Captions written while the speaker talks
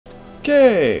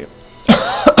Okay.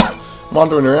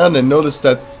 Wandering around and noticed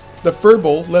that the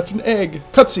furball left an egg.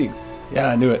 Cutscene. Yeah,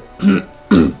 I knew it.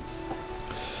 I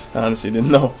honestly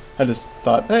didn't know. I just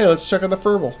thought, hey, let's check out the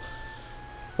furball.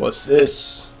 What's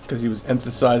this? Because he was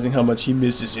emphasizing how much he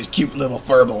misses his cute little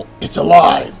furball. It's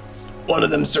alive. One of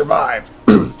them survived.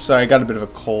 Sorry, I got a bit of a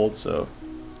cold, so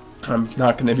I'm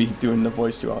not going to be doing the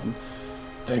voice too often.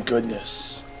 Thank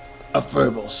goodness. A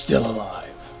furball's still alive.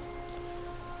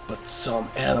 But some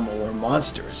animal or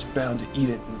monster is bound to eat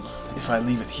it if I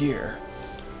leave it here.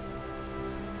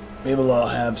 Maybe I'll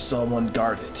have someone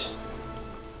guard it.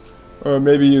 Or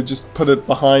maybe you just put it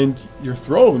behind your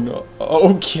throne.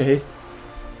 Okay.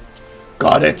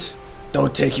 Got it.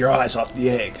 Don't take your eyes off the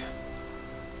egg.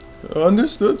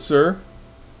 Understood, sir.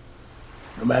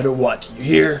 No matter what, you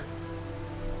hear?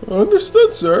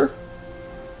 Understood, sir.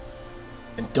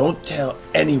 And don't tell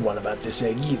anyone about this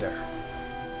egg either.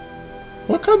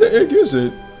 What kind of egg is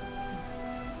it?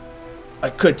 I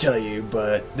could tell you,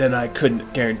 but then I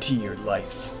couldn't guarantee your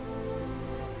life.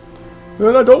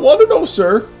 Then I don't want to know,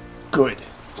 sir. Good.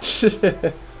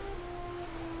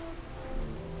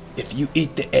 If you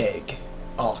eat the egg,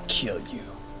 I'll kill you.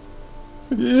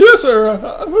 Yes, sir.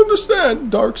 I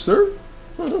understand, Dark Sir.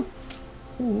 I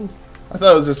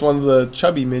thought it was just one of the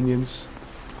chubby minions.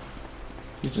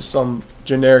 He's just some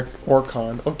generic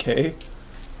Orcon. Okay.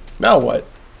 Now what?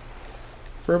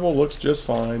 Furball looks just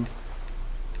fine.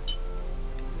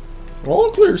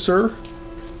 All clear, sir.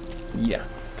 Yeah.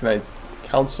 Can I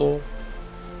counsel?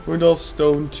 Window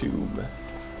stone tomb.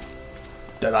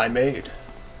 That I made.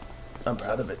 I'm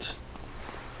proud of it.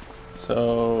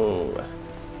 So...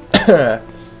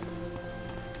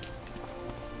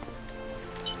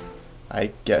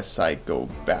 I guess I go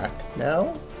back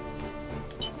now?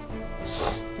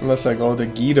 Unless I go to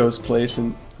Guido's place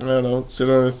and, I don't know, sit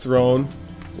on her throne,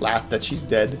 laugh that she's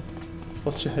dead.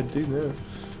 What should I do now?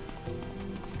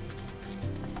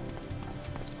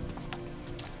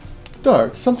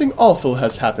 Dark, something awful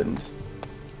has happened.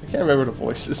 I can't remember the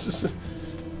voices.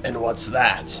 And what's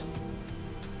that?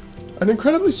 An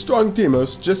incredibly strong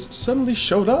Deimos just suddenly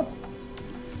showed up.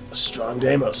 A strong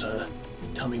Deimos, huh?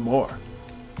 Tell me more.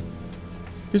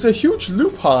 He's a huge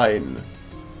lupine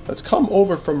that's come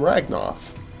over from Ragnoff.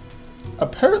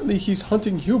 Apparently he's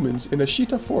hunting humans in a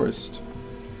S.C.E.A forest.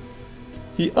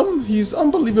 He's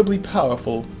unbelievably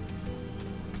powerful.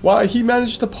 Why, he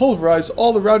managed to pulverize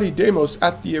all the rowdy Deimos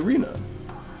at the arena.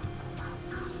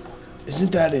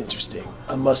 Isn't that interesting?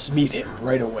 I must meet him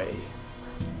right away.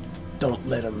 Don't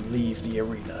let him leave the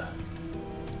arena.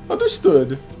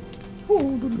 Understood.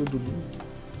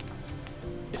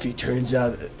 If he turns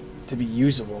out to be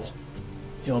usable,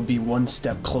 he'll be one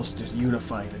step closer to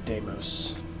unifying the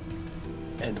Deimos.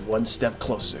 And one step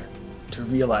closer to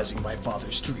realizing my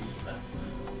father's dream.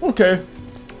 Okay.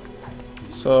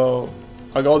 So,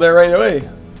 I'll go there right away.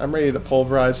 I'm ready to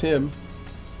pulverize him.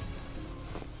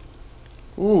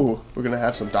 Ooh, we're gonna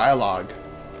have some dialogue.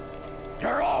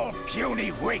 You're all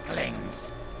puny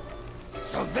weaklings.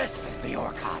 So this is the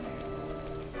Orcon.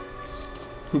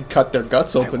 Cut their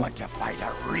guts open. I want to fight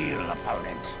a real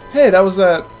opponent. Hey, that was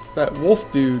that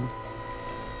wolf dude.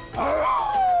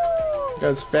 Got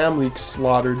his family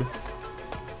slaughtered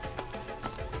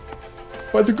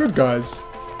by the good guys.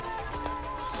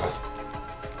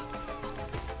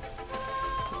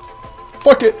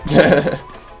 Fuck it.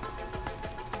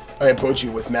 I approach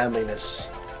you with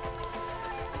manliness.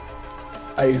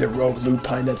 Are you the rogue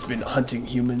lupine that's been hunting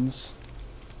humans?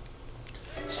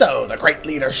 So, the great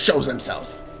leader shows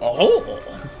himself. Oh!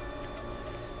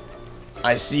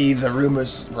 I see the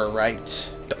rumors were right.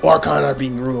 The Orcon are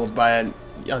being ruled by an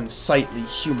unsightly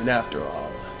human after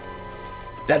all.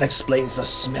 That explains the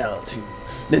smell, too.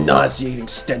 The nauseating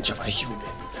stench of a human.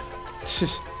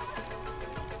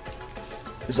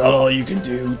 Is that all you can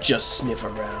do? Just sniff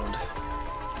around.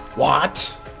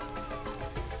 What?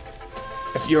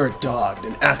 If you're a dog,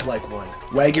 then act like one.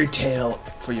 Wag your tail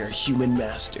for your human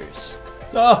masters.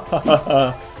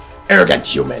 Arrogant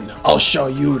human, I'll show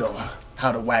you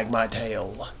how to wag my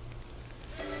tail.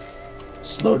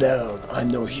 Slow down, I'm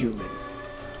no human.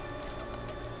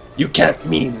 You can't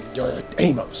mean you're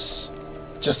Amos.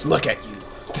 Just look at you.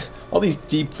 All these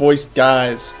deep-voiced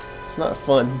guys. It's not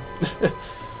fun.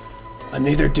 I'm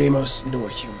neither Deimos nor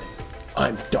human.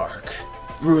 I'm Dark,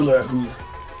 ruler who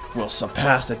will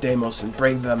surpass the Deimos and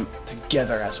bring them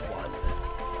together as one.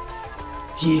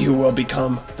 He who will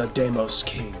become the Deimos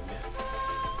king.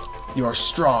 You are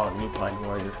strong, lupine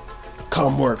warrior.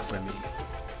 Come work for me.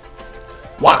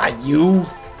 Why, you?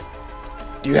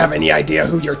 Do you have any idea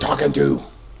who you're talking to?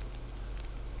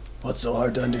 What's so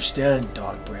hard to understand,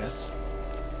 dog breath?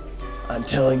 I'm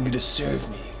telling you to serve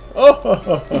me,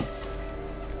 Oh,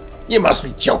 you must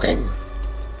be joking.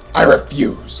 I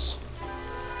refuse.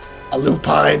 A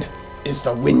lupine is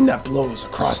the wind that blows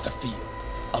across the field.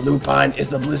 A lupine is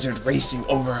the blizzard racing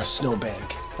over a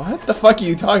snowbank. What the fuck are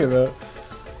you talking about?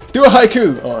 Do a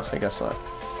haiku! Oh, I guess not.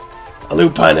 A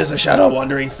lupine is the shadow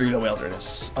wandering through the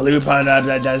wilderness. A lupine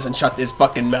that doesn't shut his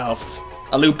fucking mouth.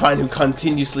 A lupine who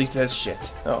continuously says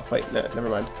shit. Oh, wait, no, never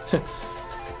mind.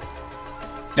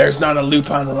 There's not a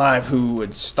lupine alive who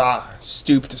would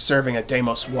stoop to serving a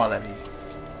Deimos wannabe.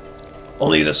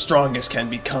 Only the strongest can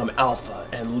become alpha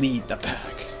and lead the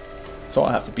pack. So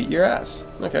I'll have to beat your ass.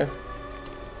 Okay.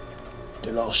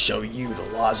 Then I'll show you the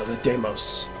laws of the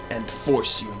Deimos and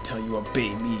force you until you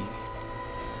obey me.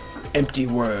 Empty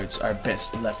words are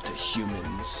best left to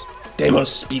humans. Deimos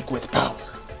speak with power.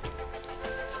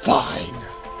 Fine.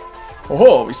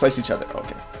 Oh, we slice each other.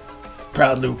 Okay.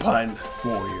 Proud lupine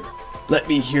warrior, let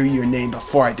me hear your name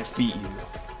before I defeat you.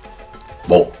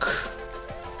 Volk.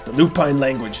 The lupine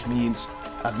language means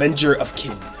avenger of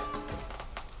kin.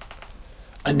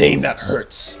 A name that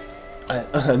hurts.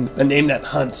 A name that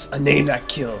hunts. A name that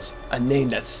kills. A name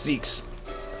that seeks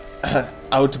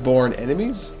outborn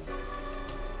enemies?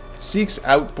 Seeks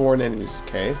outborn enemies.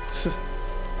 Okay.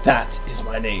 That is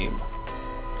my name.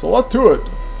 So what to it?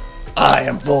 I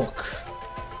am Volk.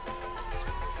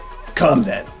 Come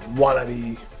then,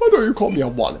 wannabe. Why don't you call me a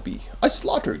wannabe? I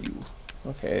slaughter you.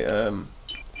 Okay,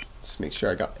 just make sure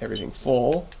I got everything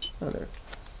full. Oh, there.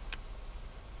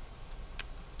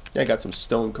 Yeah, I got some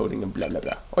stone coating and blah blah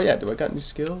blah. Oh yeah, do I got new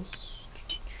skills?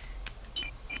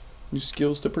 New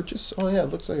skills to purchase? Oh yeah, it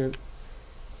looks like a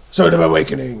Sword of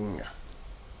Awakening.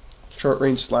 Short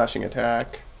range slashing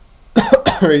attack.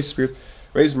 Raise spirits.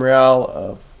 Raise morale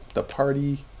of the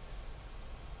party.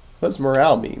 What does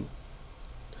morale mean?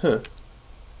 Huh.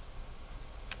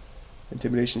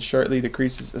 Intimidation shortly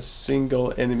decreases a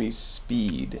single enemy's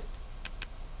speed.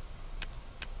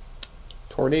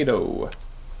 Tornado.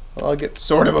 Well, I'll get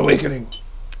Sword of Awakening.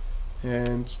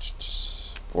 And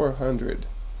 400.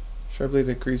 Sharply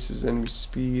decreases enemy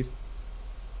speed.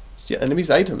 Steal enemy's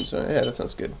items. Oh, yeah, that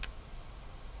sounds good.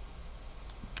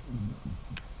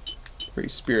 Free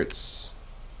spirits.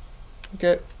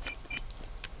 Okay.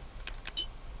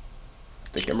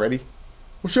 Think I'm ready.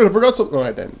 Oh shit, I forgot something. No,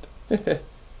 I didn't.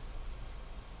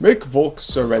 Make Volk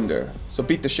surrender. So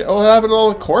beat the shit. Oh, what happened to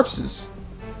all the corpses?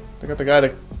 I got the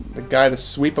guy to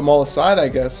sweep them all aside, I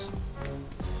guess.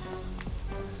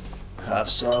 Have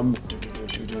some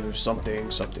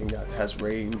something that has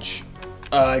range.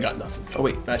 I got nothing. Oh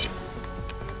wait, magic.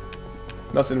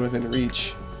 Nothing within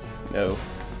reach. No.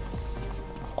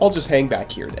 I'll just hang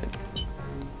back here then.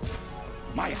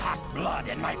 My hot blood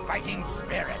and my fighting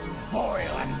spirit boil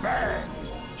and burn.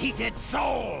 Heated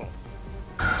soul.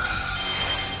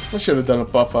 I should have done a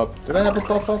buff up. Did I have a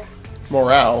buff up?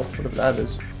 Morale, whatever that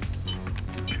is.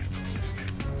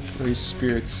 Raise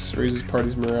spirits, raises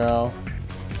party's morale.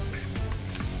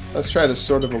 Let's try the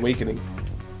Sword of Awakening.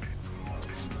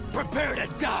 Prepare to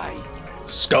die.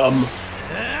 Scum.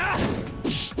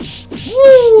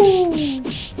 Woo!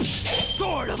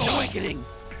 Sword of Awakening.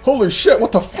 Holy shit,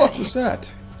 what the fuck was that?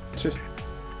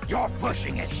 You're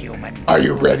pushing it, human. Are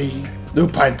you ready?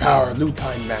 Lupine power,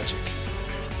 lupine magic.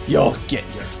 You'll get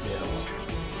your fill.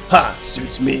 Ha!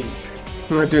 Suits me.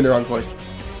 I'm doing the wrong voice.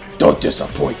 Don't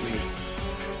disappoint me.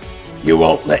 You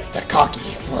won't be that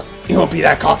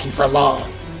cocky for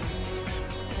long.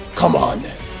 Come on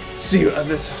then. See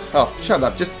this. Oh, shut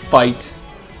up. Just fight.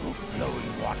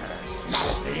 Flowing water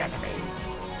smash the enemy.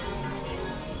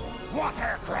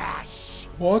 Water crash.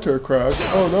 Water crash.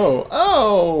 Oh no.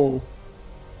 Oh.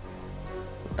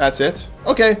 That's it.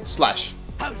 Okay. Slash.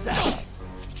 How's that?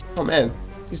 Oh man.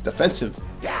 He's defensive.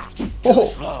 Yeah. Too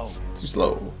slow. Too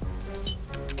slow.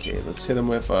 Okay. Let's hit him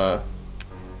with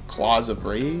Claws of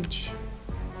Rage.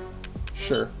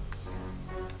 Sure.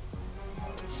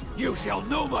 You shall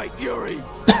know my fury.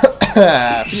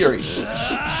 Fury.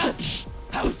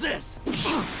 How's this?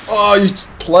 Oh, you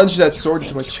plunged that sword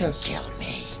into my chest. Kill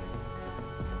me.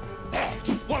 Hey,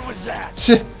 what was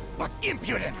that? What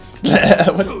impudence!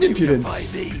 What So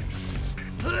impudence! you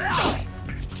defy me.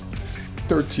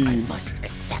 13. I must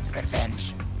accept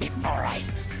revenge before I.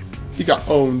 He got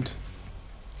owned.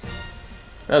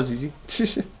 That was easy.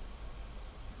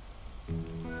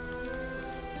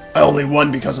 I only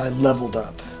won because I leveled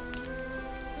up.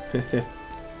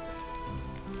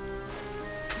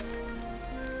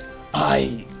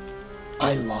 I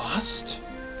lost?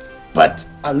 But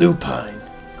a lupine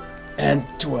and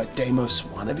to a Deimos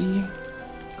wannabe?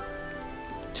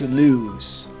 To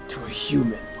lose to a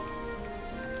human.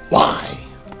 Why?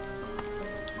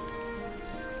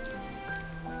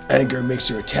 Anger makes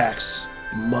your attacks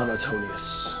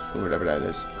monotonous, or whatever that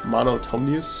is.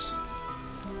 Monotonous?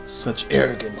 Such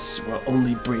arrogance will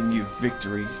only bring you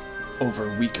victory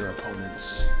over weaker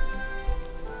opponents.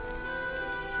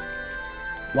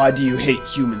 Why do you hate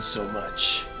humans so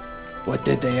much? What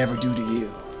did they ever do to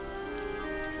you?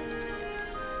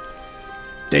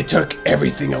 They took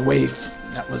everything away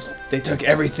they took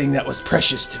everything that was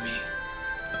precious to me.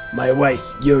 My wife,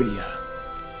 Yuria.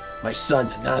 My son,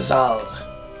 Nazal.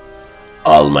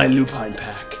 All my lupine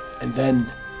pack. And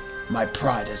then my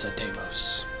pride as a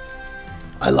Deimos.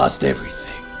 I lost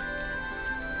everything.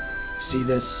 See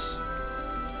this?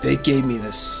 They gave me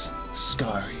this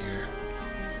scar here.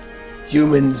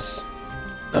 Humans.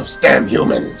 Those damn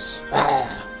humans.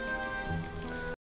 Ah.